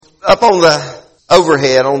Up on the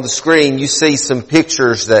overhead on the screen, you see some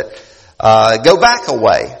pictures that go back a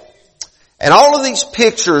way. And all of these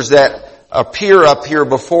pictures that appear up here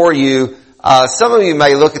before you, some of you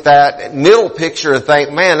may look at that middle picture and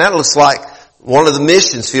think, man, that looks like one of the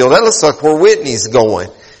missions field. That looks like where Whitney's going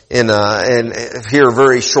and here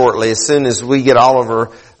very shortly, as soon as we get all of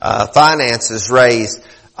our finances raised.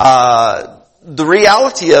 The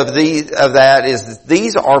reality of that is that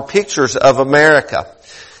these are pictures of America.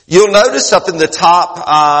 You'll notice up in the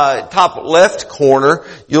top left corner,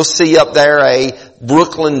 you'll see up there a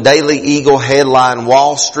Brooklyn Daily Eagle headline,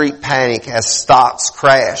 Wall Street panic as stocks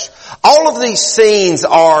crash. All of these scenes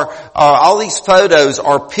all these photos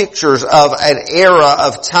are pictures of an era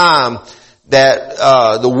of time that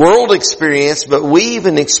the world experienced, but we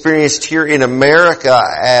even experienced here in America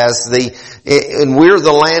and we're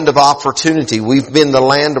the land of opportunity. We've been the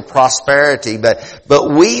land of prosperity, but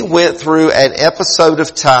we went through an episode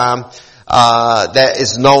of time that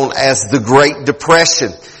is known as the Great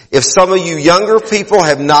Depression. If some of you younger people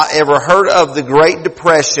have not ever heard of the Great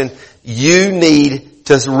Depression, you need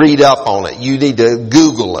to read up on it. You need to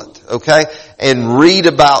Google it, okay? And read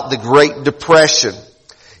about the Great Depression.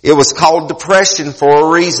 It was called Depression for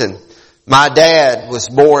a reason. My dad was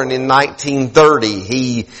born in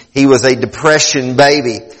 1930. He was a Depression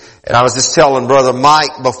baby. And I was just telling Brother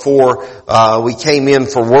Mike before we came in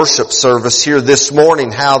for worship service here this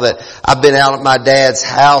morning how that I've been out at my dad's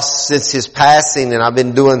house since his passing, and I've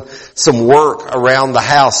been doing some work around the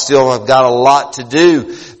house. Still, I've got a lot to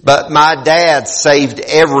do. But my dad saved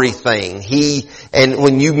everything. And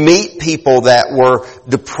when you meet people that were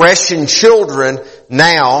Depression children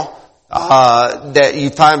now, that you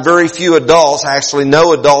find very few adults, actually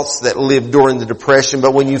no adults that lived during the Depression,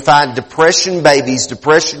 but when you find Depression babies,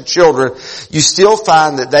 Depression children, you still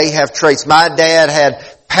find that they have traits. My dad had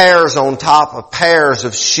pairs on top of pairs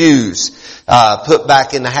of shoes put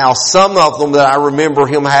back in the house. Some of them that I remember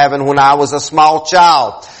him having when I was a small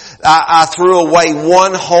child. I threw away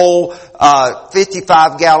one whole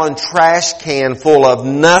 55-gallon trash can full of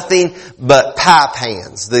nothing but pie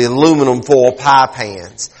pans, the aluminum foil pie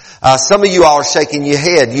pans. Some of you all are shaking your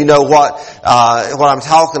head. You know what I'm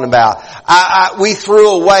talking about. We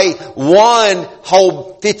threw away one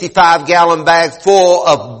whole 55-gallon bag full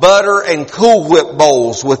of butter and Cool Whip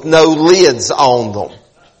bowls with no lids on them.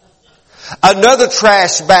 Another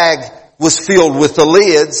trash bag was filled with the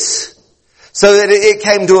lids, so that it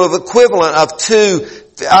came to an equivalent of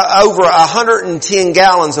over 110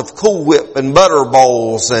 gallons of Cool Whip and butter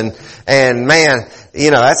bowls, and man,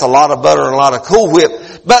 that's a lot of butter and a lot of Cool Whip.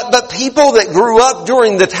 But people that grew up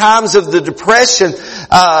during the times of the Depression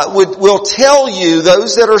will tell you,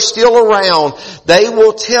 those that are still around, they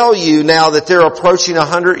will tell you now that they're approaching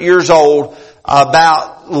 100 years old,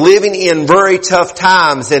 about living in very tough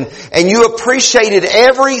times, and you appreciated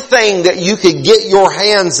everything that you could get your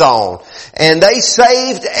hands on. And they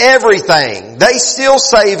saved everything. They still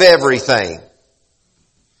save everything.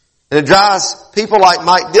 And it drives people like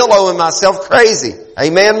Mike Dillow and myself crazy.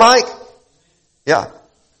 Amen, Mike? Yeah.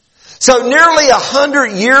 So nearly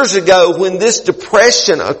 100 years ago, when this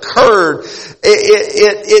depression occurred,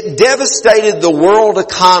 it devastated the world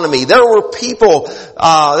economy. There was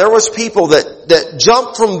people that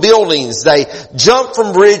jumped from buildings, they jumped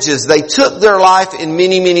from bridges, they took their life in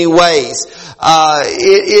many, many ways.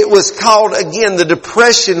 It was called, again, the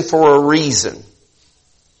Depression for a reason.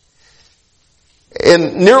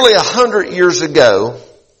 And nearly 100 years ago,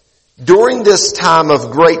 during this time of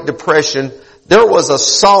Great Depression, there was a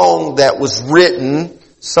song that was written.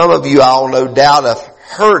 Some of you all no doubt have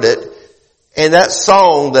heard it. And that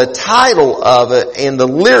song, the title of it and the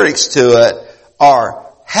lyrics to it are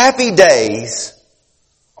Happy Days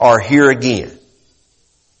Are Here Again.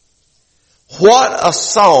 What a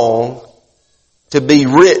song to be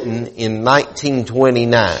written in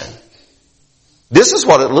 1929. This is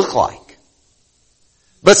what it looked like.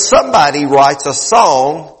 But somebody writes a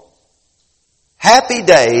song, Happy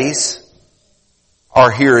Days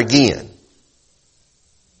Are Here Again.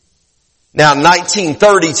 Now, in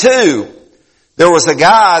 1932, there was a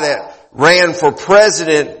guy that ran for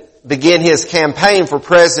president, began his campaign for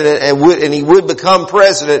president, and he would become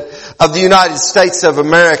president of the United States of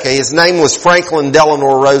America. His name was Franklin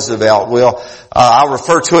Delano Roosevelt. I'll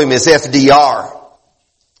refer to him as FDR.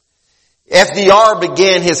 FDR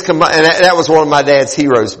began his, and that was one of my dad's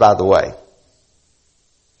heroes, by the way.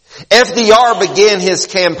 FDR began his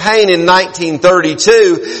campaign in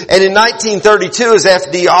 1932, and in 1932, as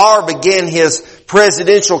FDR began his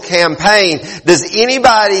presidential campaign, does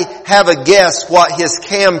anybody have a guess what his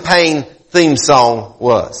campaign theme song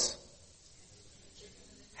was?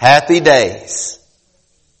 Happy Days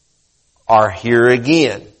are here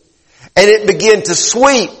again. And it began to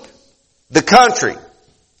sweep the country.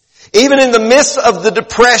 Even in the midst of the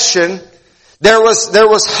Depression, there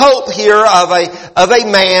was hope here of a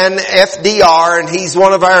man, FDR, and he's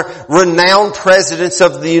one of our renowned presidents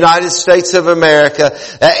of the United States of America.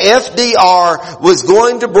 FDR was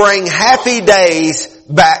going to bring happy days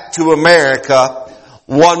back to America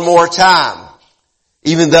one more time.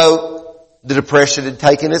 Even though the Depression had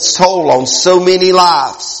taken its toll on so many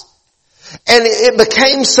lives. And it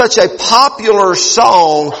became such a popular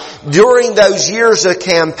song during those years of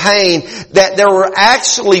campaign that there were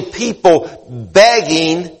actually people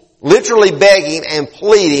begging, literally begging and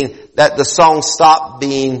pleading that the song stop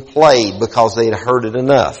being played because they had heard it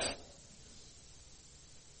enough.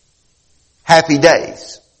 Happy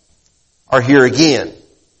days are here again.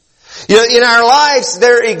 You know, in our lives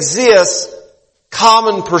there exists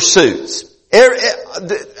common pursuits.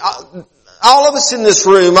 All of us in this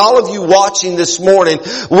room, all of you watching this morning,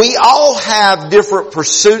 we all have different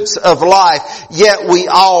pursuits of life, yet we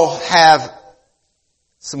all have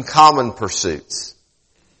some common pursuits.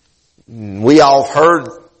 We all have heard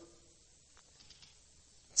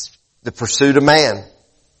the pursuit of man,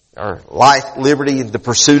 or life, liberty, and the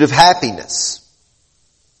pursuit of happiness.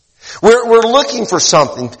 We're looking for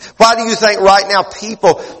something. Why do you think right now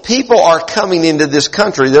people are coming into this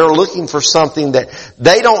country? They're looking for something that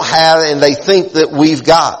they don't have and they think that we've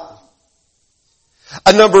got.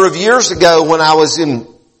 A number of years ago when I was in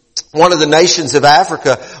one of the nations of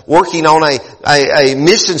Africa working on a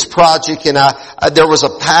missions project, and there was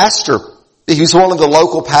a pastor. He was one of the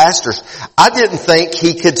local pastors. I didn't think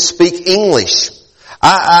he could speak English.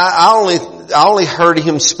 I only heard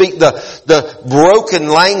him speak the broken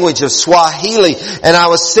language of Swahili. And I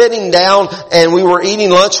was sitting down and we were eating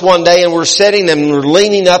lunch one day and we're sitting and we're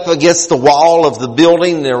leaning up against the wall of the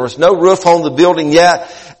building. There was no roof on the building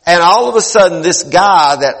yet. And all of a sudden this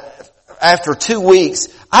guy that after 2 weeks,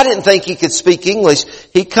 I didn't think he could speak English.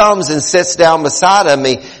 He comes and sits down beside of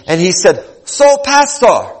me and he said, "So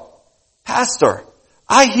Pastor,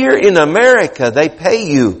 I hear in America they pay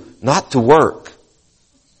you not to work."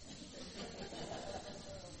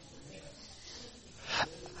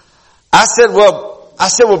 I said, well,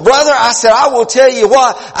 brother, I will tell you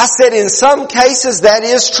what. I said, in some cases that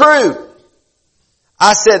is true.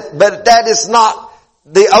 I said, but that is not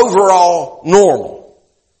the overall normal.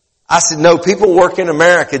 I said, no, people work in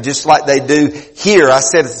America just like they do here. I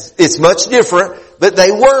said, it's much different, but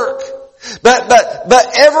they work.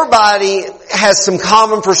 But everybody has some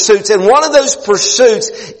common pursuits, and one of those pursuits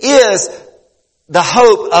is the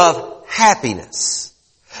hope of happiness.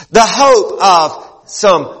 The hope of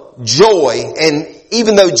some joy, and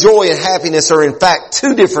even though joy and happiness are in fact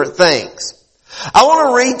two different things. I want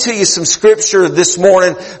to read to you some scripture this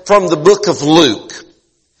morning from the book of Luke.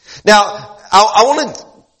 Now, I want to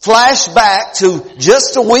flash back to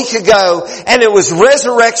just a week ago, and it was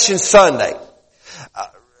Resurrection Sunday.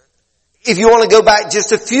 If you want to go back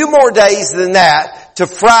just a few more days than that, to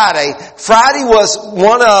Friday. Friday was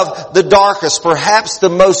one of the darkest, perhaps the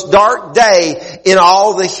most dark day in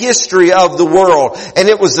all the history of the world. And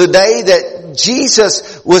it was the day that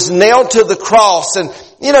Jesus was nailed to the cross. And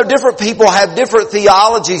you know, different people have different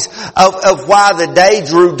theologies of why the day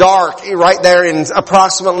grew dark right there in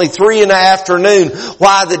approximately 3 in the afternoon,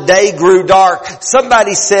 why the day grew dark.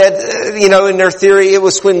 Somebody said, you know, in their theory, it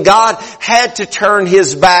was when God had to turn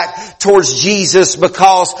His back towards Jesus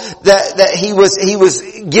because that He was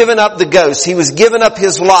giving up the ghost. He was giving up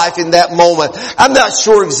His life in that moment. I'm not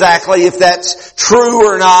sure exactly if that's true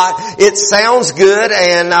or not. It sounds good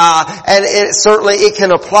and it certainly it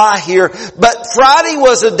can apply here. But Friday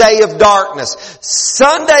was a day of darkness.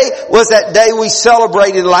 Sunday was that day we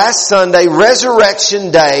celebrated last Sunday,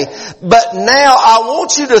 Resurrection Day. But now I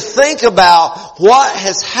want you to think about what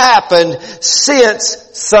has happened since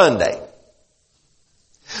Sunday.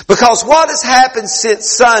 Because what has happened since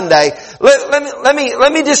Sunday,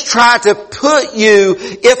 let me just try to put you,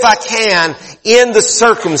 if I can, in the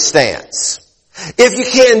circumstance. If you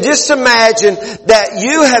can, just imagine that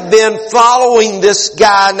you have been following this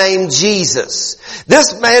guy named Jesus.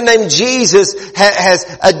 This man named Jesus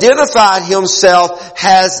has identified himself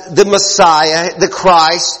as the Messiah, the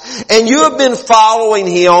Christ, and you have been following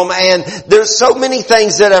him, and there's so many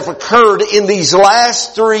things that have occurred in these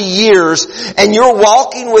last 3 years, and you're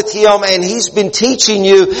walking with him, and he's been teaching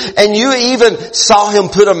you, and you even saw him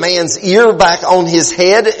put a man's ear back on his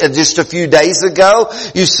head just a few days ago.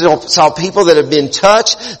 You saw people that have been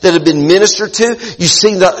touched, that have been ministered to.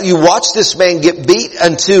 You watch this man get beat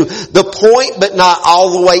unto the point, but not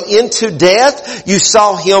all the way into death. You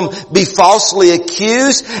saw him be falsely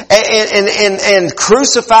accused and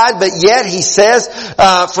crucified, but yet he says,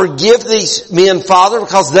 forgive these men, Father,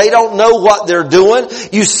 because they don't know what they're doing.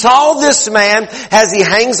 You saw this man, as he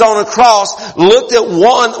hangs on a cross, looked at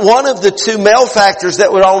one of the two malefactors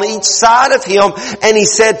that were on each side of him, and he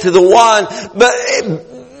said to the one, but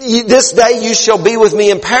this day you shall be with me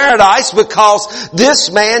in paradise, because this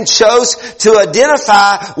man chose to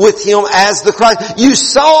identify with him as the Christ. You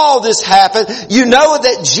saw all this happen. You know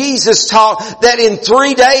that Jesus taught that in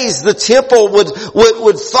 3 days the temple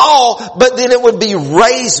would fall, but then it would be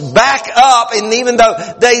raised back up. And even though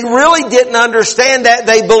they really didn't understand that,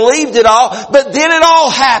 they believed it all, but then it all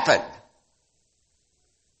happened.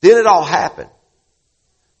 Then it all happened.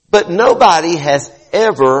 But nobody has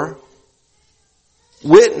ever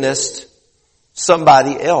witnessed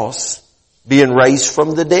somebody else being raised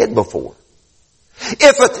from the dead before.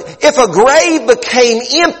 If a grave became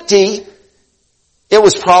empty, it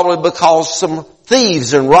was probably because some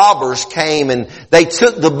thieves and robbers came and they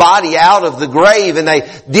took the body out of the grave, and they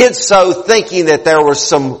did so thinking that there was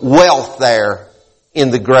some wealth there in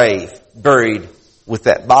the grave buried with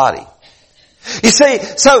that body. You see,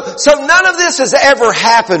 so none of this has ever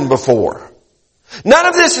happened before. None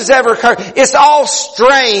of this has ever occurred. It's all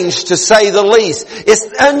strange, to say the least. It's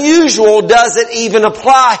unusual. Does it even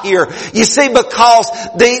apply here? You see, because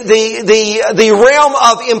the realm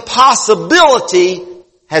of impossibility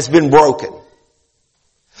has been broken.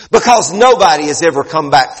 Because nobody has ever come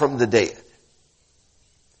back from the dead.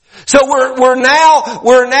 So we're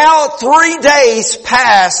now 3 days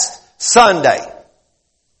past Sunday.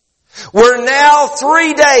 We're now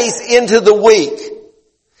 3 days into the week.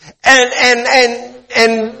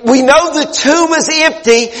 And we know the tomb is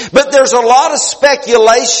empty, but there's a lot of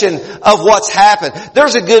speculation of what's happened.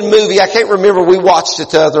 There's a good movie, I can't remember, we watched it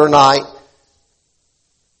the other night.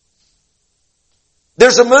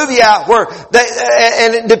 There's a movie out where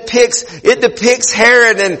it depicts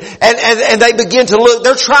Herod and they begin to look,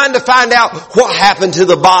 they're trying to find out what happened to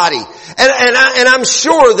the body. And I'm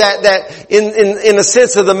sure that in the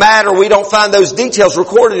sense of the matter, we don't find those details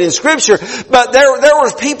recorded in Scripture, but there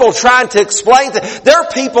were people trying to explain that. There are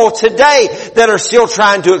people today that are still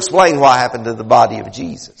trying to explain what happened to the body of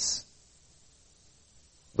Jesus,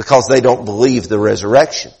 because they don't believe the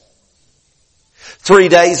resurrection. 3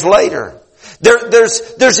 days later,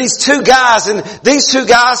 there's these two guys, and these two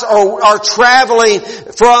guys are traveling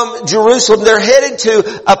from Jerusalem. They're headed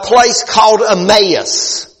to a place called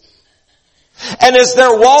Emmaus. And as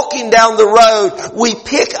they're walking down the road, we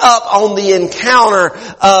pick up on the encounter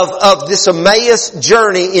of this Emmaus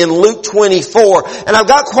journey in Luke 24. And I've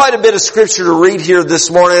got quite a bit of scripture to read here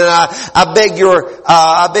this morning, and I beg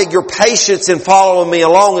your patience in following me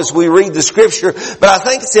along as we read the scripture. But I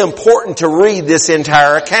think it's important to read this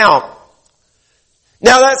entire account.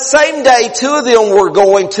 Now that same day, two of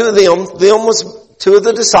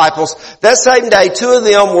the disciples, that same day, two of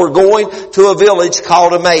them were going to a village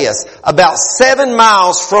called Emmaus, about 7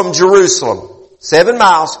 miles from Jerusalem. 7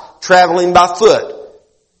 miles traveling by foot.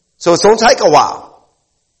 So it's going to take a while.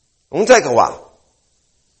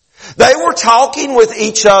 They were talking with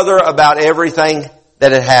each other about everything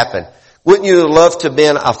that had happened. Wouldn't you love to have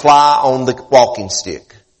been a fly on the walking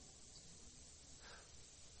stick?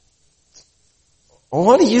 Well,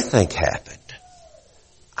 what do you think happened?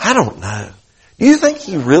 I don't know. Do you think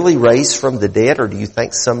he really raised from the dead, or do you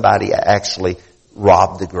think somebody actually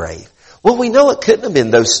robbed the grave? Well, we know it couldn't have been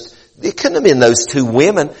those two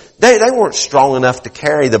women. They weren't strong enough to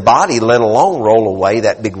carry the body, let alone roll away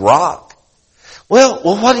that big rock. Well,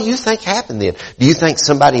 what do you think happened then? Do you think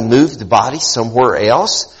somebody moved the body somewhere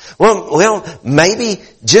else? Well, maybe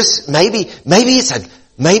it's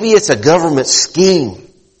a government scheme.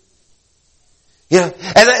 Yeah,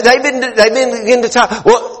 and they've been to talk.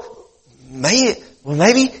 Well,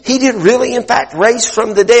 maybe he did really, in fact, raise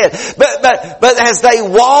from the dead. But as they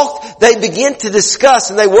walked, they began to discuss,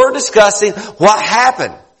 and they were discussing what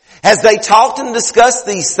happened. As they talked and discussed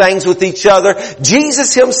these things with each other,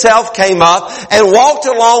 Jesus himself came up and walked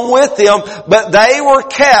along with them, but they were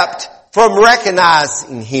kept from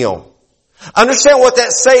recognizing him. Understand what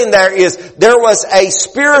that's saying there is, there was a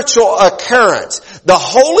spiritual occurrence. The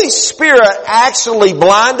Holy Spirit actually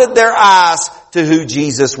blinded their eyes to who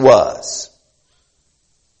Jesus was.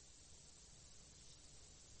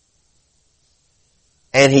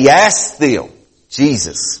 And he asked them,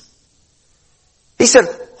 Jesus, he said,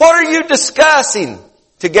 what are you discussing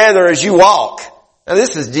together as you walk? Now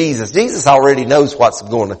this is Jesus. Jesus already knows what's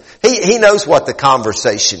going on. He knows what the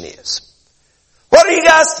conversation is. what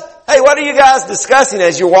are you guys discussing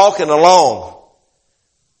as you're walking along?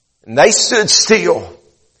 And they stood still,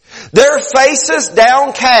 their faces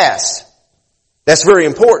downcast. That's very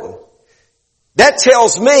important. That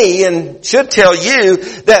tells me, and should tell you,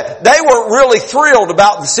 that they weren't really thrilled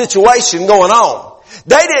about the situation going on.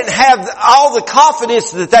 They didn't have all the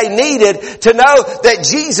confidence that they needed to know that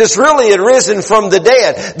Jesus really had risen from the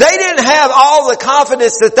dead. They didn't have all the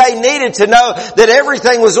confidence that they needed to know that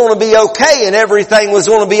everything was going to be okay and everything was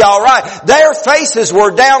going to be alright. Their faces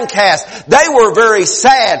were downcast. They were very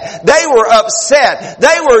sad. They were upset.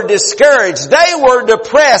 They were discouraged. They were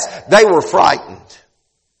depressed. They were frightened.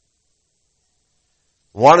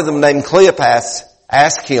 One of them, named Cleopas,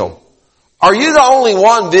 asked him, "Are you the only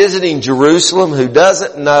one visiting Jerusalem who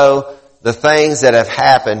doesn't know the things that have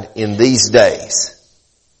happened in these days?"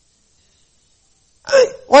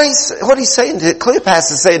 What he's saying to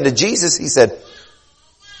Cleopas is saying to Jesus, he said,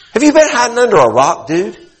 "Have you been hiding under a rock,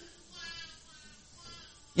 dude?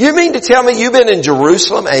 You mean to tell me you've been in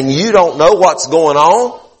Jerusalem and you don't know what's going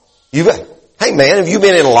on? Hey man, have you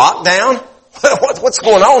been in lockdown? What's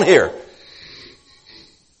going on here?"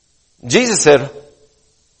 Jesus said,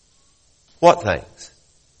 "What things?"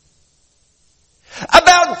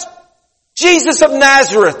 "About Jesus of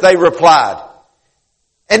Nazareth," they replied.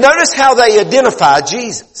 And notice how they identified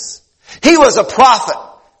Jesus. He was a prophet,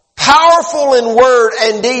 powerful in word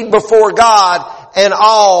and deed before God and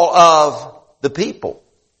all of the people.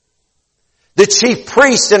 The chief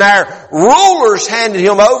priests and our rulers handed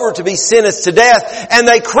him over to be sentenced to death, and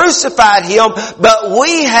they crucified him, but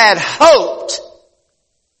we had hoped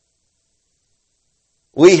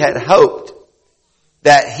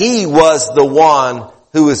that he was the one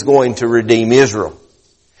who was going to redeem Israel.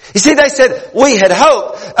 You see, they said, we had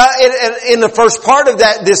hope. In the first part of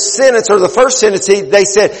this sentence, or the first sentence, they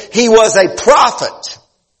said he was a prophet.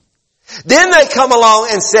 Then they come along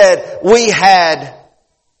and said, we had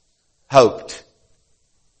hoped.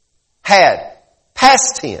 Had.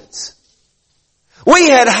 Past tense. We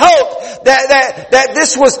had hoped that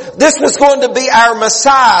this was going to be our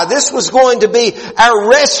Messiah. This was going to be our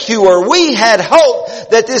rescuer. We had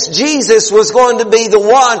hoped that this Jesus was going to be the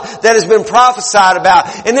one that has been prophesied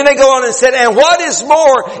about. And then they go on and said, and what is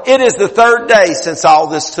more, it is the third day since all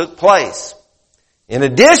this took place. In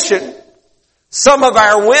addition, some of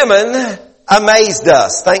our women amazed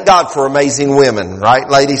us. Thank God for amazing women, right,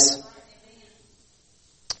 ladies?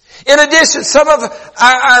 In addition, some of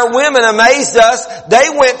our women amazed us. They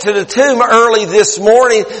went to the tomb early this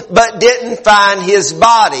morning, but didn't find his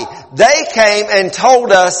body. They came and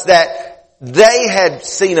told us that they had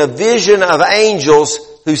seen a vision of angels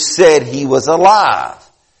who said he was alive.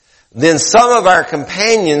 Then some of our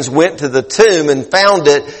companions went to the tomb and found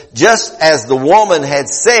it just as the woman had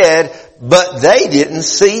said, but they didn't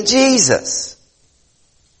see Jesus.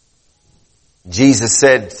 Jesus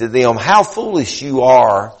said to them, how foolish you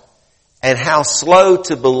are, and how slow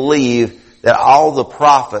to believe that all the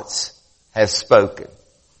prophets have spoken.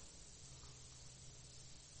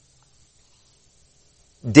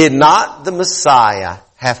 Did not the Messiah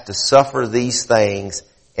have to suffer these things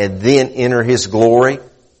and then enter his glory?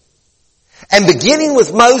 And beginning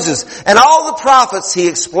with Moses and all the prophets, he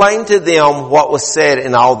explained to them what was said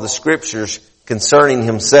in all the scriptures concerning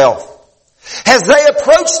himself. As they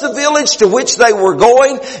approached the village to which they were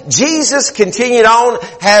going, Jesus continued on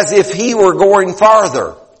as if he were going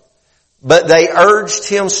farther. But they urged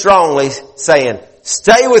him strongly, saying,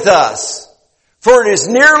 stay with us, for it is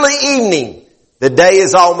nearly evening. The day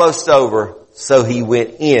is almost over. So he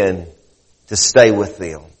went in to stay with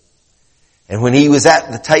them. And when he was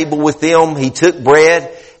at the table with them, he took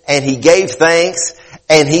bread and he gave thanks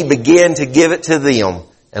and he began to give it to them.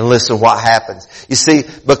 And listen what happens. You see,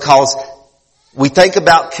 because we think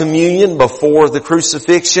about communion before the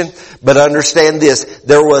crucifixion, but understand this,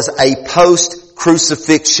 there was a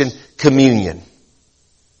post-crucifixion communion.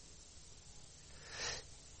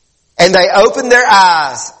 And they opened their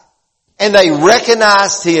eyes and they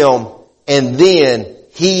recognized him, and then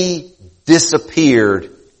he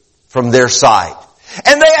disappeared from their sight.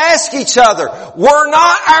 And they asked each other, were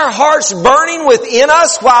not our hearts burning within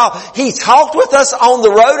us while he talked with us on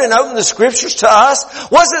the road and opened the scriptures to us?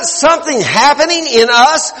 Wasn't something happening in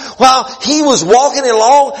us while he was walking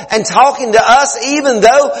along and talking to us, even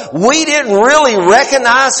though we didn't really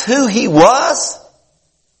recognize who he was?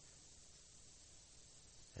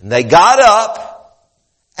 And they got up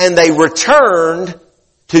and they returned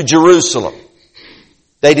to Jerusalem.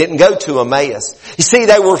 They didn't go to Emmaus. You see,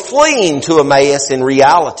 they were fleeing to Emmaus in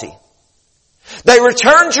reality. They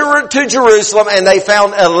returned to Jerusalem and they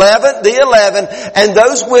found the 11 and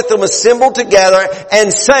those with them assembled together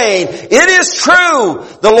and saying, "It is true,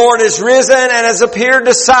 the Lord is risen and has appeared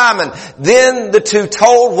to Simon." Then the two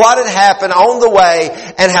told what had happened on the way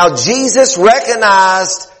and how Jesus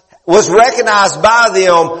was recognized by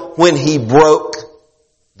them when He broke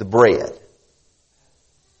the bread.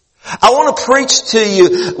 I want to preach to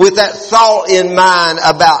you with that thought in mind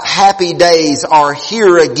about happy days are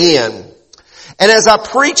here again. And as I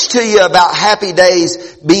preach to you about happy days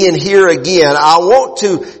being here again, I want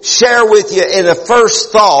to share with you in a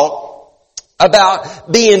first thought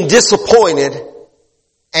about being disappointed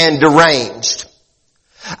and deranged.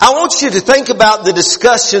 I want you to think about the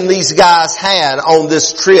discussion these guys had on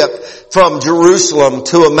this trip from Jerusalem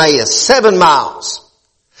to Emmaus, 7 miles.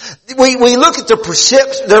 We look at their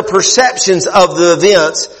perceptions of the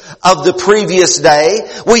events of the previous day.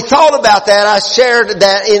 We thought about that. I shared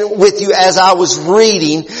that with you as I was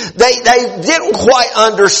reading. They didn't quite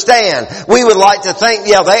understand. We would like to think,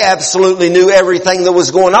 yeah, they absolutely knew everything that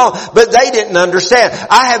was going on, but they didn't understand.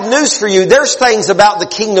 I have news for you. There's things about the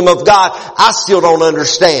kingdom of God I still don't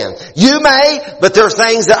understand. You may, but there are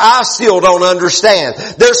things that I still don't understand.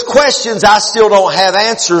 There's questions I still don't have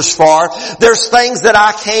answers for. There's things that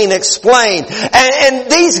I can't explain.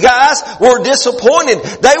 And these guys were disappointed.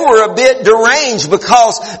 They were a bit deranged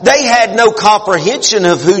because they had no comprehension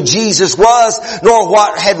of who Jesus was nor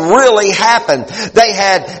what had really happened. They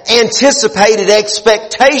had anticipated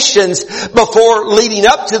expectations before leading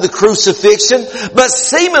up to the crucifixion, but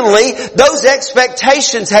seemingly those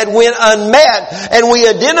expectations had went unmet, and we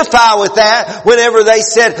identify with that whenever they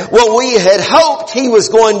said, well, we had hoped He was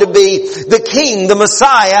going to be the King, the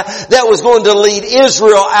Messiah that was going to lead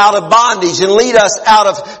Israel out of bondage and lead us out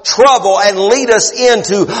of trouble and lead us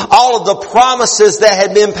into all of the promises that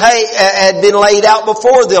had been laid out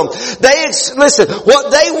before them. Listen,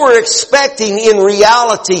 what they were expecting in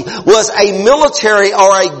reality was a military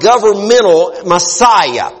or a governmental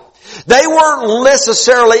Messiah. They weren't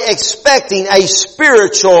necessarily expecting a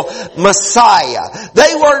spiritual Messiah.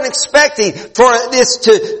 They weren't expecting for this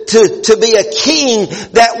to be a king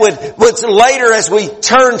that would later, as we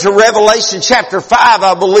turn to Revelation chapter 5,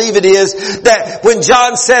 I believe it is, that when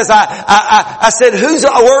John says, I said, who's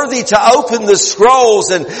worthy to open the scrolls?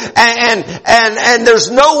 And there's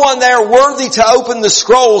no one there worthy to open the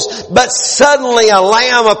scrolls, but suddenly a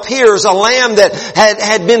lamb appears, a lamb that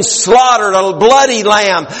had been slaughtered, a bloody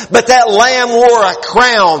lamb, but that lamb wore a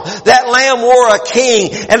crown. That lamb wore a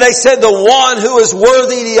king. And they said the one who is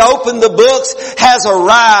worthy to open the books has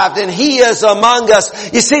arrived and He is among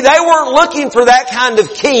us. You see, they weren't looking for that kind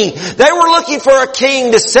of king. They were looking for a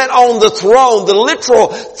king to sit on the throne, the literal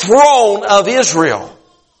throne of Israel.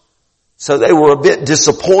 So they were a bit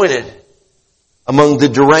disappointed among the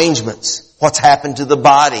derangements. What's happened to the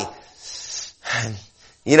body?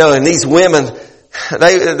 And these women,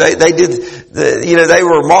 they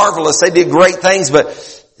were marvelous. They did great things, but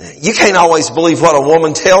you can't always believe what a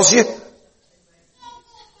woman tells you.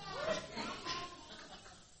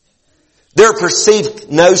 Their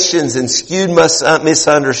perceived notions and skewed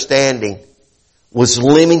misunderstanding was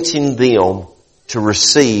limiting them to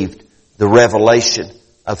receive the revelation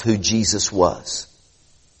of who Jesus was.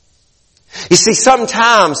 You see,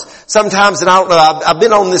 sometimes, and I don't know, I've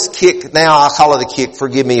been on this kick now, I call it a kick,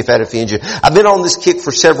 forgive me if that offends you. I've been on this kick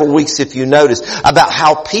for several weeks, if you notice, about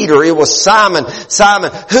how Peter, it was Simon,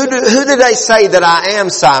 who do they say that I am,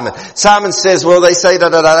 Simon? Simon says, well, they say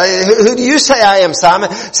who do you say I am, Simon?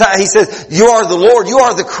 So he says, you are the Lord, you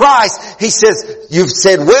are the Christ. He says, you've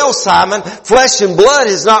said well, Simon, flesh and blood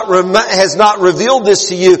has not revealed this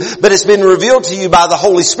to you, but it's been revealed to you by the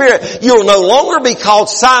Holy Spirit. You'll no longer be called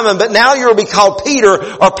Simon, but now you'll be called Peter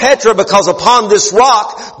or Petra, because upon this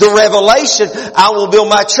rock, the revelation, I will build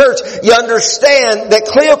my church. You understand that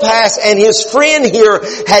Cleopas and his friend here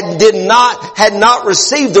had not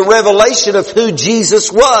received the revelation of who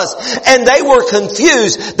Jesus was. And they were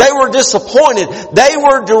confused. They were disappointed. They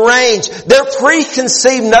were deranged. Their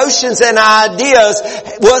preconceived notions and ideas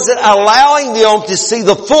wasn't allowing them to see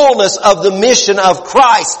the fullness of the mission of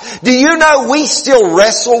Christ. Do you know we still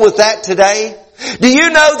wrestle with that today? Do you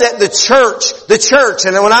know that the church,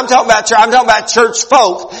 and when I'm talking about church, I'm talking about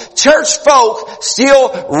church folk still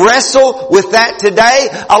wrestle with that today.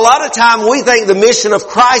 A lot of time we think the mission of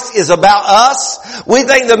Christ is about us. We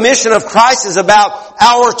think the mission of Christ is about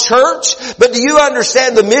our church. But do you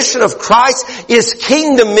understand the mission of Christ is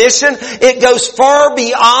kingdom mission? It goes far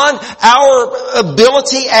beyond our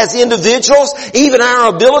ability as individuals, even our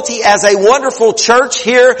ability as a wonderful church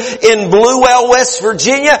here in Bluewell, West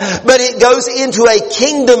Virginia, but it goes into into a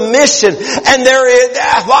kingdom mission.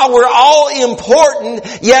 And while we're all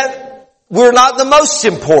important, yet we're not the most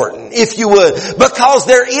important, if you would. Because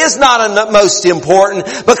there is not a most important.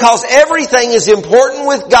 Because everything is important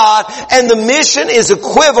with God, and the mission is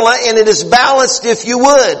equivalent and it is balanced, if you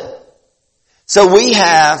would. So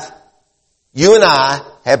you and I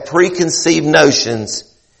have preconceived notions,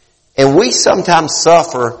 and we sometimes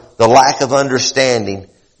suffer the lack of understanding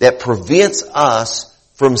that prevents us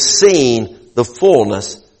from seeing the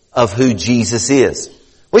fullness of who Jesus is.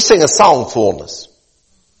 We sing a song, Fullness.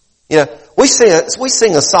 You know, we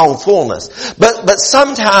sing a song, Fullness. But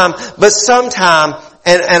sometime,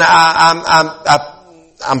 and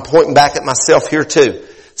I'm pointing back at myself here too.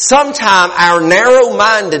 Sometime our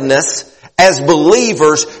narrow-mindedness as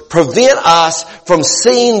believers prevent us from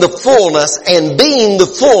seeing the fullness and being the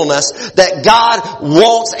fullness that God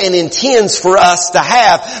wants and intends for us to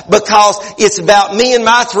have, because it's about me and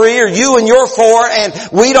my three or you and your four, and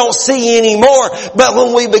we don't see any more. But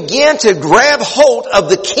when we begin to grab hold of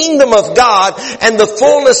the kingdom of God and the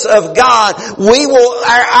fullness of God,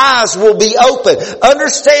 our eyes will be open.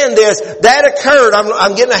 Understand this, that occurred,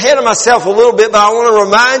 I'm getting ahead of myself a little bit, but I want to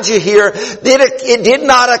remind you here that it did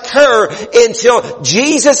not occur until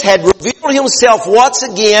Jesus had revealed himself once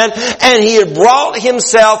again, and he had brought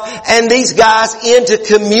himself and these guys into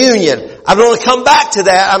communion. I'm going to come back to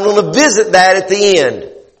that. I'm going to visit that at the end.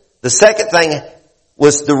 The second thing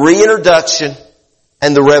was the reintroduction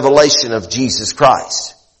and the revelation of Jesus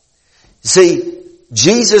Christ. You see,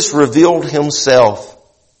 Jesus revealed himself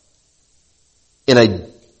in a,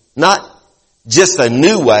 not just a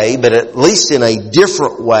new way, but at least in a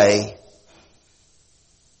different way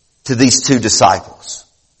to these two disciples.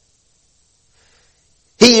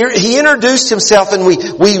 He introduced himself, and we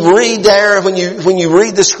read there, when you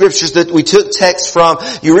read the scriptures that we took text from,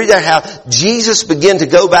 you read there how Jesus began to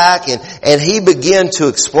go back and he began to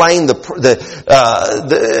explain share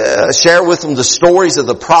with them the stories of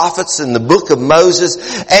the prophets in the book of Moses.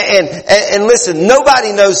 And listen,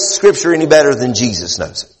 nobody knows scripture any better than Jesus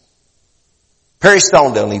knows it. Perry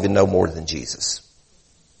Stone don't even know more than Jesus.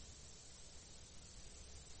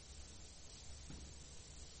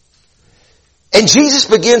 And Jesus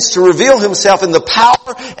begins to reveal himself in the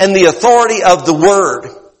power and the authority of the Word.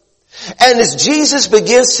 And as Jesus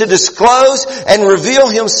begins to disclose and reveal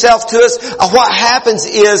himself to us, what happens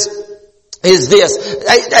is this.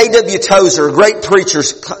 A.W. Tozer, a great preacher,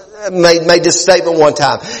 made this statement one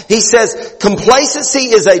time. He says, complacency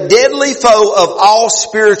is a deadly foe of all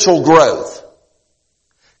spiritual growth.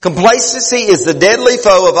 Complacency is the deadly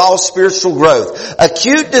foe of all spiritual growth.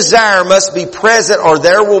 Acute desire must be present, or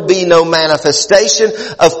there will be no manifestation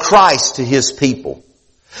of Christ to his people.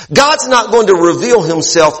 God's not going to reveal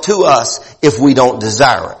himself to us if we don't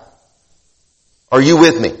desire it. Are you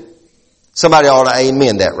with me? Somebody ought to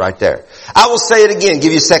amen that right there. I will say it again,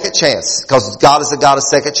 give you a second chance, because God is a God of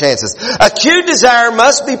second chances. Acute desire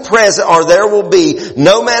must be present, or there will be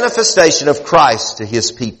no manifestation of Christ to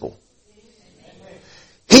his people.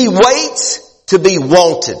 He waits to be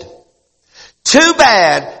wanted. Too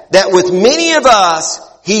bad that with many of us,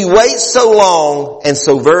 he waits so long and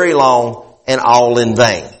so very long and all in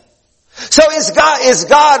vain. So is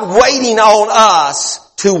God waiting on us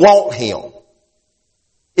to want him?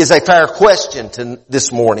 Is a fair question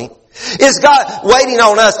this morning. Is God waiting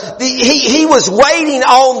on us? He was waiting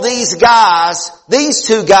on these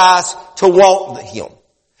two guys to want him.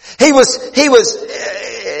 He was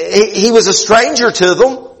a stranger to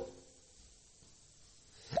them.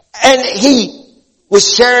 And he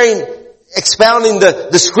was expounding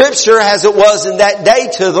the scripture as it was in that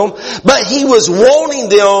day to them. But he was wanting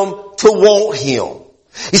them to want him.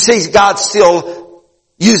 You see, God still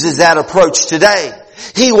uses that approach today.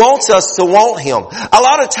 He wants us to want him. A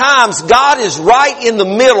lot of times God is right in the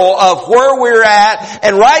middle of where we're at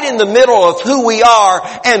and right in the middle of who we are,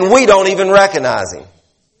 and we don't even recognize him.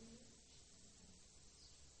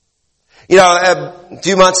 You know, a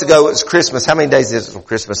few months ago it was Christmas. How many days is it from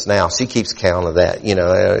Christmas now? She keeps count of that. You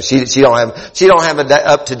know, she don't have a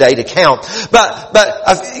up to date account. But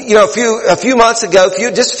you know, a few months ago,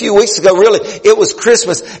 just a few weeks ago, really, it was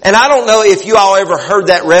Christmas. And I don't know if you all ever heard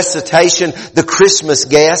that recitation, The Christmas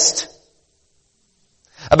Guest.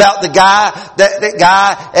 About the guy,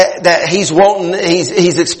 that he's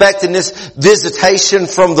expecting this visitation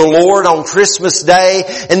from the Lord on Christmas Day,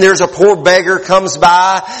 and there's a poor beggar comes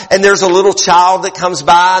by, and there's a little child that comes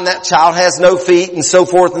by, and that child has no feet, and so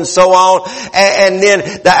forth and so on. And then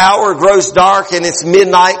the hour grows dark, and it's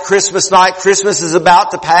midnight, Christmas night, Christmas is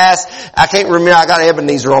about to pass. I can't remember, I got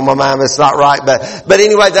Ebenezer on my mind, that's not right, but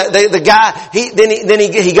anyway, the guy,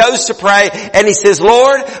 he goes to pray, and he says,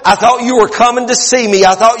 Lord, I thought you were coming to see me.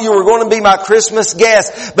 I thought you were going to be my Christmas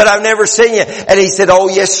guest, but I've never seen you. And he said, oh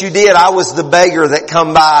yes you did. I was the beggar that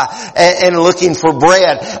come by and looking for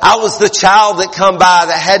bread. I was the child that come by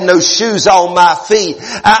that had no shoes on my feet.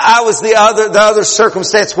 I was the other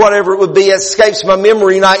circumstance, whatever it would be. It escapes my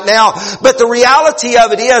memory right now. But the reality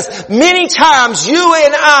of it is, many times you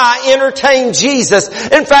and I entertain Jesus.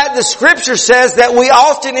 In fact, the scripture says that we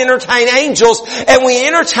often entertain angels, and we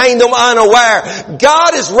entertain them unaware.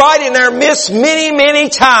 God is right in our midst many,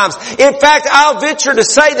 many times. In fact, I'll venture to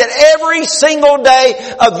say that every single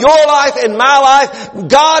day of your life and my life,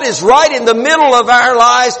 God is right in the middle of our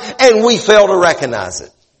lives, and we fail to recognize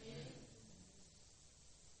it.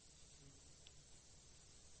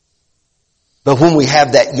 But when we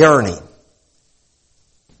have that yearning,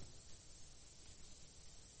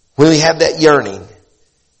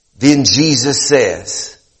 then Jesus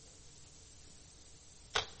says,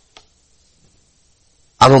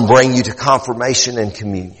 I'm going to bring you to confirmation and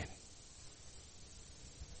communion.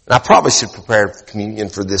 And I probably should prepare communion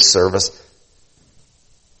for this service,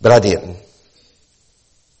 but I didn't.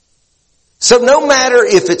 So no matter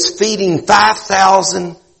if it's feeding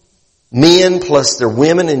 5,000 men plus their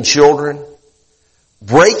women and children,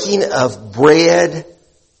 breaking of bread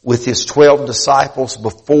with his 12 disciples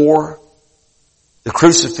before the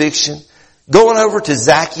crucifixion, going over to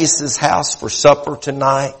Zacchaeus' house for supper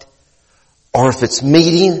tonight, or if it's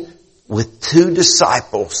meeting with 2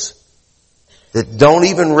 disciples that don't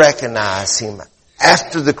even recognize him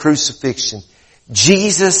after the crucifixion,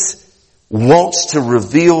 Jesus wants to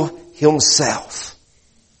reveal himself.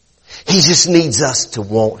 He just needs us to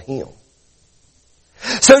want him.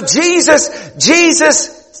 So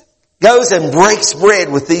Jesus goes and breaks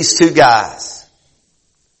bread with these 2 guys.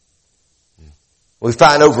 We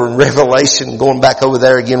find over in Revelation, going back over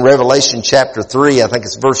there again, Revelation chapter 3, I think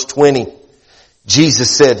it's verse 20. Jesus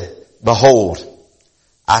said, behold,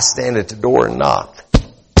 I stand at the door and knock.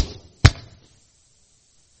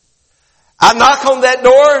 I knock on that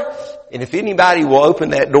door, and if anybody will open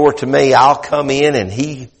that door to me, I'll come in and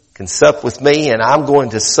he can sup with me, and I'm going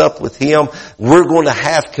to sup with him. We're going to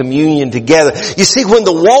have communion together. You see, when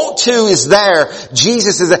the want to is there,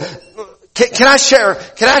 Jesus is there. Can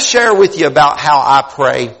I share with you about how I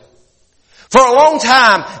pray? For a long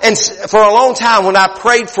time, when I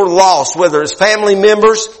prayed for the lost, whether it's family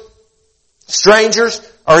members, strangers,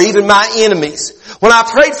 or even my enemies, when I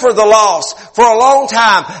prayed for the lost, for a long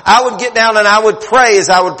time, I would get down and I would pray as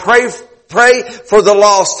I would pray for the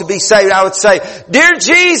lost to be saved. I would say, Dear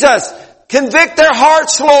Jesus, convict their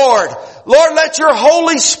hearts, Lord. Lord, let your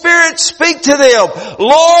Holy Spirit speak to them.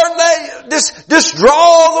 Lord, just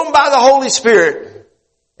draw them by the Holy Spirit.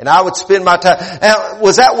 And I would spend my time. Now,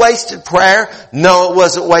 was that wasted prayer? No, it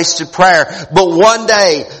wasn't wasted prayer. But one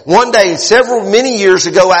day, many years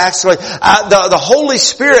ago actually, the Holy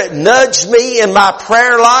Spirit nudged me in my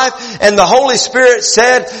prayer life, and the Holy Spirit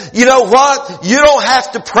said, you know what? You don't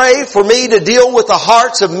have to pray for me to deal with the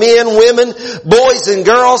hearts of men, women, boys and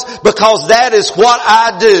girls, because that is what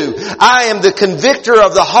I do. I am the convictor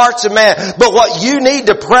of the hearts of man. But what you need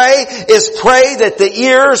to pray is pray that the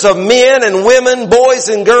ears of men and women, boys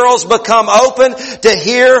and girls become open to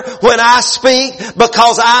hear when I speak,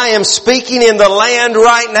 because I am speaking in the land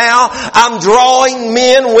right now. I'm drawing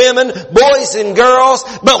men, women, boys and girls,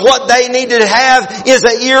 but what they need to have is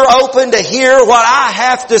an ear open to hear what I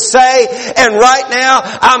have to say. And right now,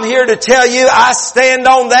 I'm here to tell you, I stand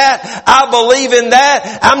on that. I believe in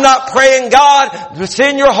that. I'm not praying, God,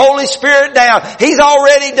 send your Holy Spirit down. He's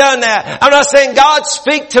already done that. I'm not saying, God,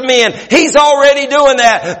 speak to men. He's already doing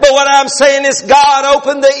that. But what I'm saying is, God,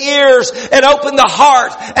 open the ears and open the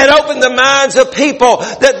heart and open the minds of people,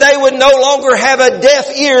 that they would no longer have a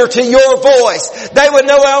deaf ear to your voice. They would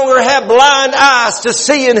no longer have blind eyes to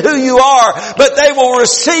seeing who you are, but they will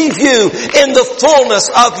receive you in the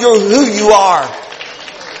fullness of who you are.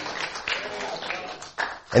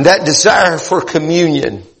 And that desire for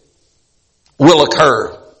communion will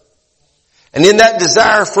occur. And in that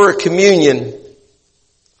desire for a communion,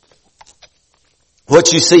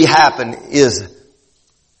 what you see happen is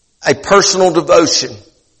a personal devotion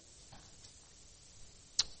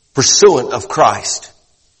pursuant of Christ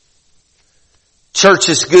Church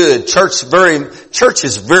is good. Church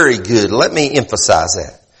is very good. Let me emphasize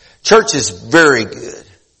that. Church is very good.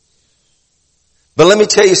 But let me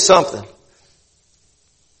tell you something.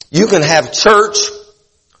 You can have church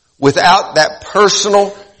without that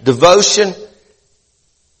personal devotion.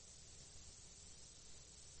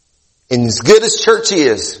 And as good as church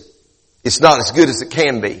is, it's not as good as it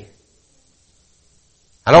can be.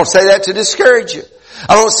 I don't say that to discourage you.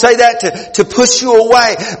 I don't say that to push you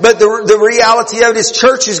away, but the reality of it is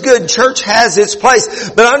church is good. Church has its place.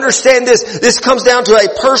 But understand this comes down to a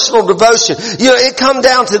personal devotion. You know, it comes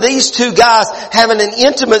down to these two guys having an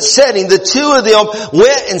intimate setting. The two of them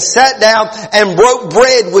went and sat down and broke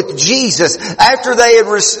bread with Jesus after they had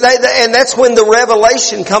and that's when the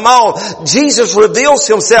revelation come on. Jesus reveals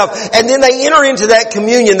himself, and then they enter into that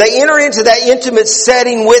communion. They enter into that intimate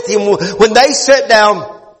setting with him. When they sat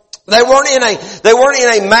down, they weren't in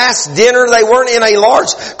a mass dinner. They weren't in a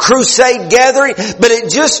large crusade gathering, but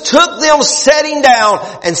it just took them sitting down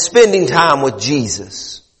and spending time with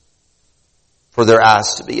Jesus for their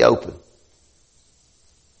eyes to be open.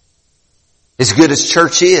 As good as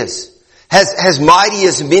church is, as mighty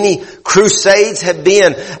as many crusades have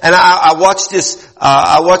been, and I watched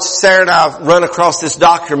Sarah and I run across this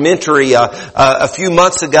documentary a few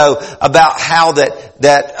months ago about how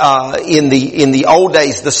that in the old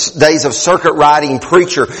days, the days of circuit riding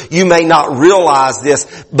preacher, you may not realize this,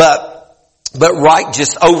 but right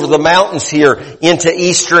just over the mountains here into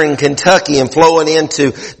eastern Kentucky and flowing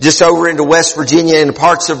into just over into West Virginia and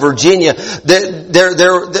parts of Virginia,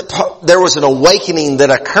 there was an awakening that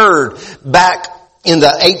occurred back in the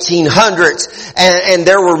 1800s, and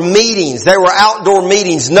there were meetings. There were outdoor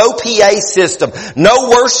meetings. No PA system.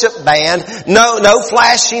 No worship band. No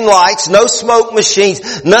flashing lights. No smoke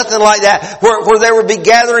machines. Nothing like that. Where there would be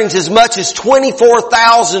gatherings as much as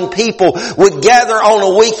 24,000 people would gather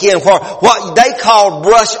on a weekend for what they called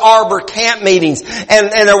brush arbor camp meetings.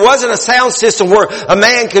 And there wasn't a sound system where a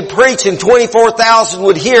man could preach and 24,000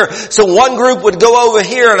 would hear. So one group would go over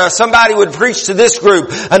here and somebody would preach to this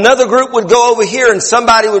group. Another group would go over here and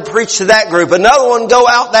somebody would preach to that group. Another one go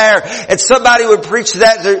out there and somebody would preach to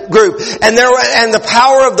that group. And the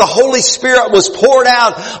power of the Holy Spirit was poured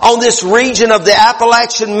out on this region of the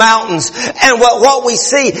Appalachian Mountains. And what we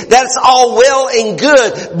see, that's all well and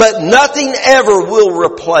good, but nothing ever will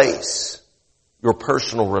replace your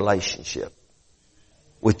personal relationship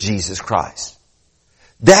with Jesus Christ.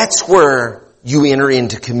 That's where you enter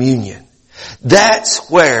into communion. That's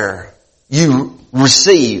where you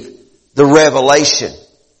receive the revelation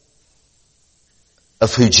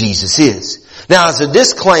of who Jesus is. Now, as a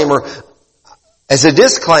disclaimer,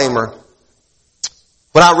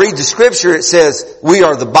 when I read the scripture, it says we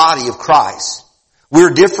are the body of Christ.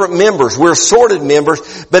 We're different members. We're assorted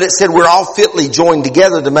members, but it said we're all fitly joined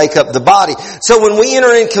together to make up the body. So when we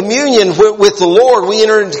enter in communion with the Lord, we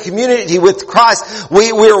enter into community with Christ. We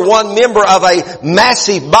are one member of a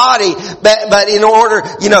massive body, but in order,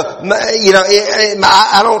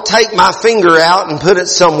 I don't take my finger out and put it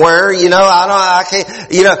somewhere.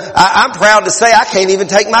 I'm proud to say I can't even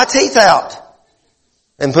take my teeth out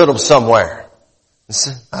and put them somewhere.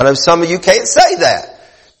 I know some of you can't say that.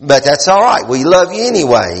 But that's all right. We love you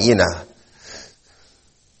anyway,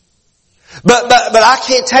 But I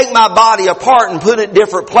can't take my body apart and put it in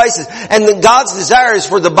different places. And then God's desire is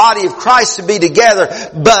for the body of Christ to be together.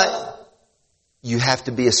 But you have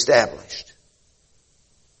to be established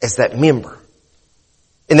as that member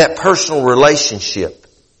in that personal relationship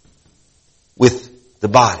with the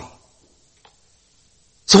body.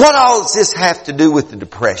 So what all does this have to do with the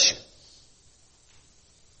depression?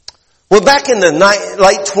 Well, back in the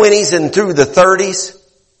late 20s and through the 30s,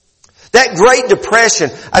 that Great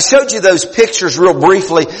Depression, I showed you those pictures real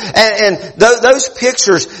briefly, and those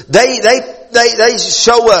pictures, they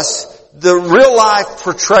show us the real life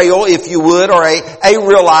portrayal, if you would, or a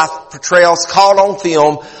real life portrayal caught on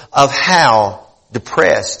film of how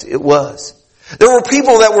depressed it was. There were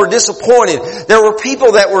people that were disappointed. There were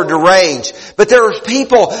people that were deranged. But there were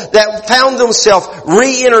people that found themselves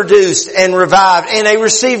reintroduced and revived, and they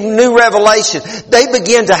received new revelation. They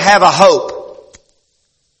began to have a hope.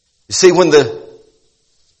 You see, when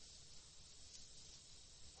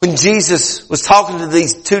Jesus was talking to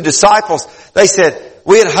these two disciples, they said,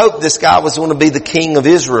 we had hoped this guy was going to be the king of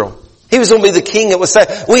Israel. He was going to be the king that was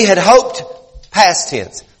saved. We had hoped, past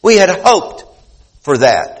tense, we had hoped for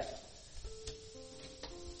that.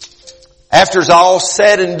 After it's all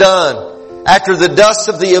said and done, after the dust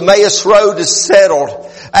of the Emmaus Road is settled,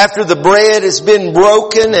 after the bread has been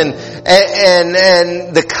broken and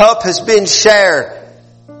the cup has been shared,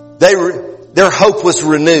 their hope was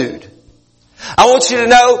renewed. I want you to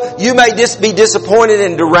know you may just be disappointed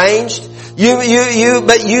and deranged.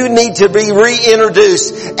 But you need to be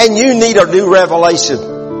reintroduced, and you need a new revelation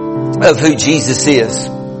of who Jesus is.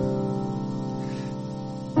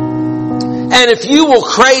 And if you will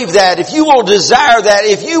crave that, if you will desire that,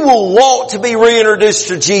 if you will want to be reintroduced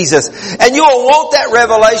to Jesus, and you will want that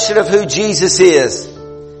revelation of who Jesus is,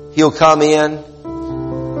 He'll come in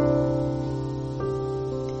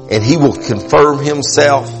and He will confirm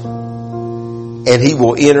Himself, and He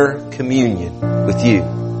will enter communion with you.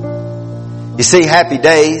 You see, happy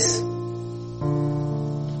days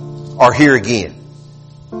are here again.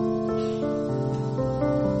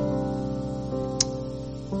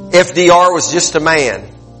 FDR was just a man.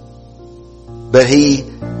 But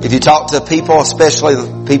if you talk to people, especially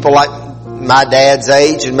people like my dad's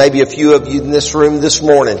age and maybe a few of you in this room this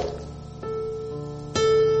morning,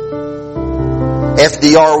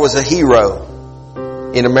 FDR was a hero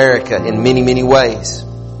in America in many, many ways.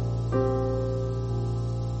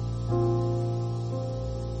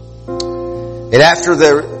 And after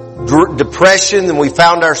the Depression, then we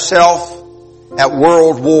found ourselves at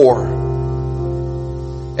World War.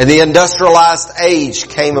 And the industrialized age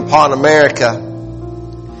came upon America.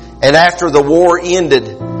 And after the war ended,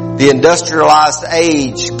 the industrialized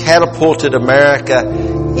age catapulted America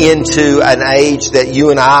into an age that you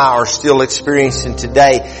and I are still experiencing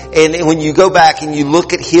today. And when you go back and you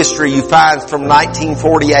look at history, you find from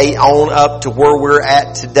 1948 on up to where we're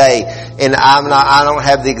at today. And I don't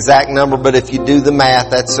have the exact number, but if you do the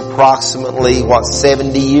math, that's approximately,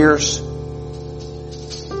 70 years?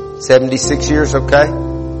 76 years, okay?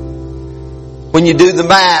 When you do the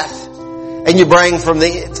math, and you bring from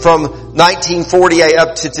 1948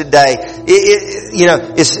 up to today,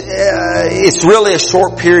 it's really a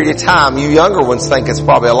short period of time. You younger ones think it's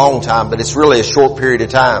probably a long time, but it's really a short period of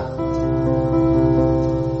time.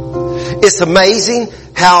 It's amazing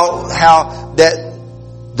how that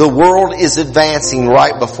the world is advancing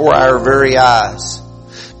right before our very eyes.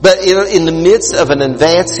 But in the midst of an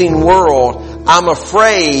advancing world, I'm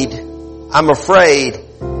afraid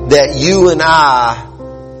that you and I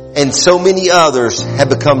and so many others have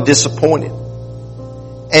become disappointed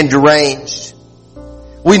and deranged.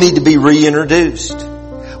 We need to be reintroduced.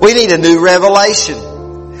 We need a new revelation.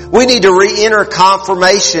 We need to re-enter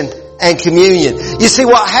confirmation and communion. You see,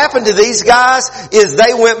 what happened to these guys is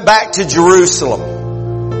they went back to Jerusalem.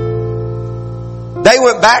 They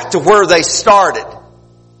went back to where they started.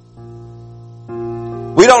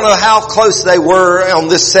 We don't know how close they were on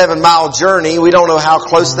this 7-mile journey. We don't know how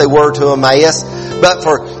close they were to Emmaus. But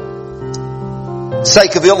for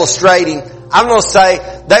sake of illustrating, I'm going to say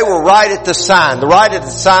they were right at the sign.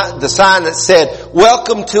 The sign that said,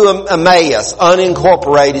 "Welcome to Emmaus,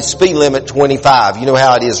 unincorporated, speed limit 25. You know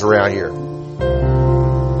how it is around here.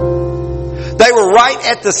 They were right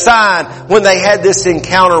at the sign when they had this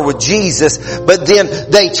encounter with Jesus. But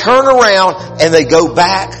then they turn around and they go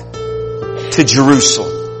back to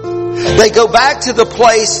Jerusalem. They go back to the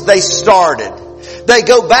place they started. They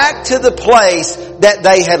go back to the place that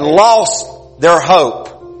they had lost their hope.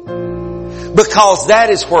 Because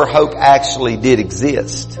that is where hope actually did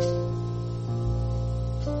exist.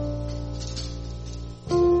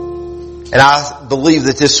 And I believe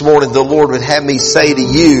that this morning the Lord would have me say to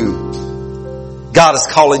you, God is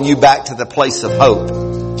calling you back to the place of hope.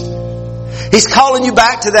 He's calling you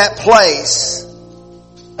back to that place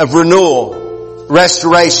of renewal,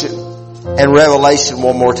 restoration, and revelation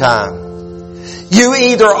one more time. You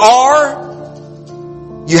either are,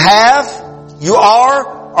 you have, you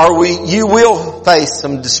are, or you will face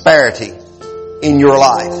some disparity in your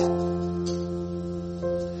life.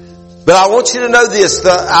 But I want you to know this.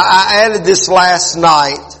 I added this last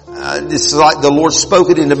night. This is like the Lord spoke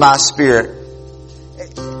it into my spirit.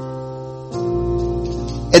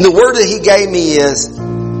 And the word that He gave me is,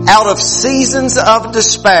 out of seasons of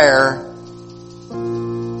despair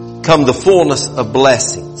come the fullness of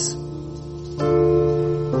blessings.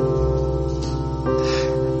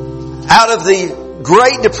 Out of the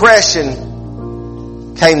Great Depression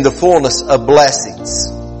came the fullness of blessings.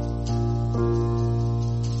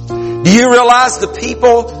 Do you realize the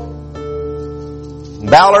people,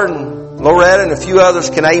 Ballard and Loretta and a few others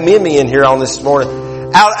can amen me in here on this morning,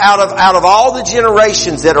 out of all the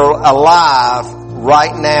generations that are alive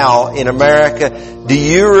right now in America, do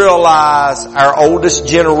you realize our oldest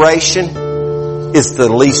generation is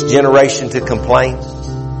the least generation to complain?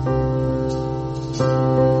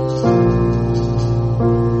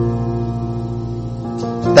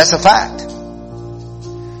 That's a fact.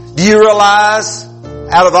 Do you realize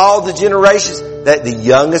out of all the generations that the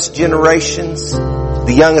youngest generations,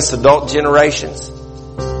 the youngest adult generations,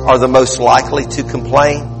 are the most likely to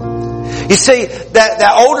complain. You see,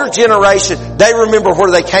 that older generation, they remember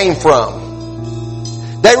where they came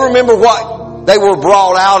from. They remember what they were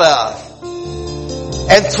brought out of.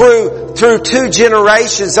 And through 2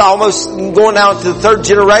 generations, almost going down to the 3rd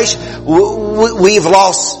generation,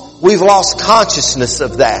 we've lost consciousness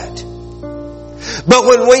of that. But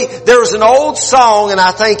there was an old song, and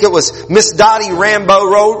I think it was Miss Dottie Rambo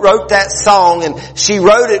wrote that song, and she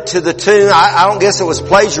wrote it to the tune, I don't guess it was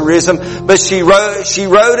plagiarism, but she wrote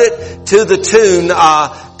it to the tune,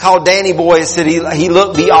 called Danny Boy. It said, he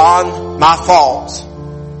looked beyond my faults,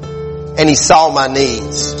 and he saw my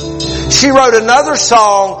needs. She wrote another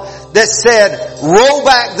song that said, roll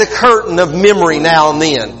back the curtain of memory now and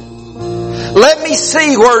then. Let me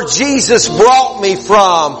see where Jesus brought me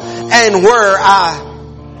from and where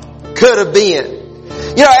I could have been.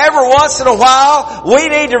 You know, every once in a while, we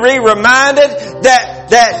need to be reminded that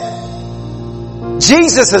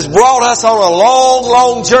Jesus has brought us on a long,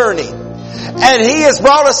 long journey. And He has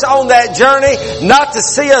brought us on that journey not to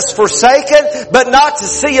see us forsaken, but not to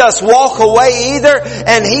see us walk away either.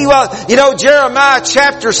 And Jeremiah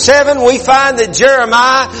chapter 7, we find that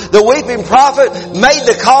Jeremiah, the weeping prophet, made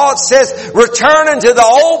the call. It says, return unto the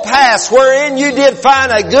old paths wherein you did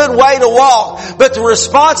find a good way to walk. But the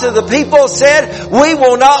response of the people said, we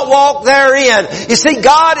will not walk therein. You see,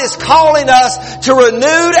 God is calling us to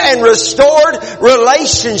renewed and restored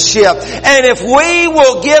relationship. And if we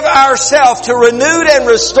will give ourselves to renewed and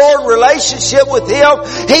restored relationship with Him,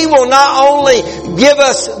 He will not only give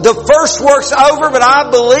us the first works over, but I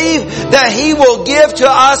believe that He will give to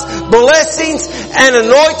us blessings and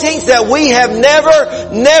anointings that we have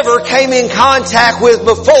never came in contact with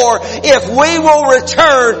before, if we will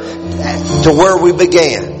return to where we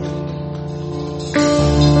began.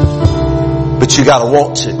 But you gotta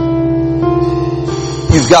want to.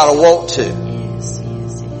 You've gotta want to.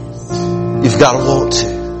 You've gotta want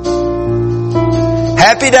to.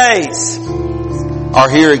 Happy days are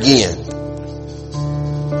here again.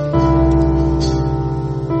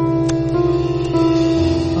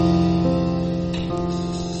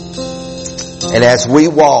 And as we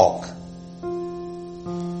walk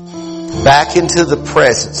back into the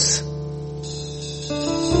presence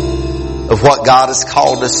of what God has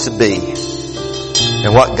called us to be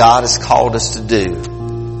and what God has called us to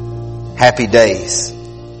do, happy days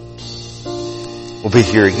will be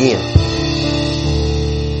here again.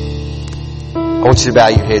 I want you to bow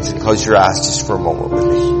your heads and close your eyes just for a moment with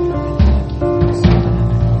me.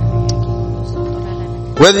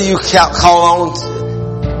 Whether you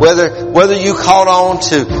caught on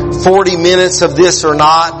to 40 minutes of this or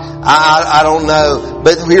not, I don't know.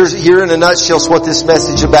 But here in a nutshell is what this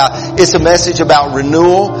message is about. It's a message about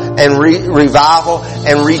renewal and revival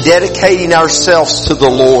and rededicating ourselves to the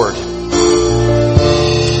Lord.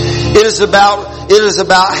 It is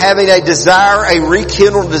about having a desire, a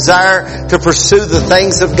rekindled desire to pursue the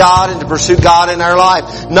things of God and to pursue God in our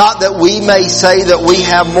life. Not that we may say that we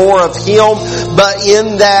have more of Him, but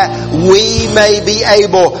in that we may be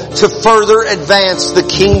able to further advance the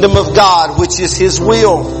kingdom of God, which is His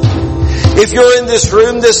will. If you're in this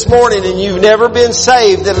room this morning and you've never been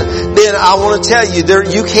saved, then I want to tell you,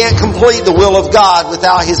 you can't complete the will of God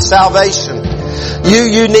without His salvation.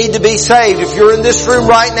 You need to be saved. If you're in this room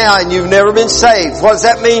right now and you've never been saved, what does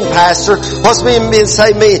that mean, Pastor? What's being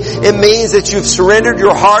saved mean? It means that you've surrendered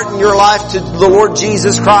your heart and your life to the Lord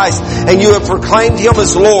Jesus Christ, and you have proclaimed Him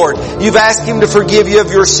as Lord. You've asked Him to forgive you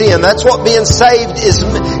of your sin. That's what being saved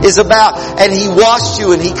is about. And He washed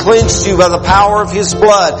you and He cleansed you by the power of His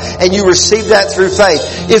blood, and you received that through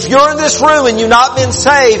faith. If you're in this room and you've not been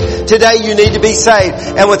saved, today you need to be saved.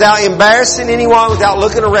 And without embarrassing anyone, without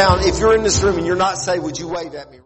looking around, if you're in this room and you're not saved, would you wave at me?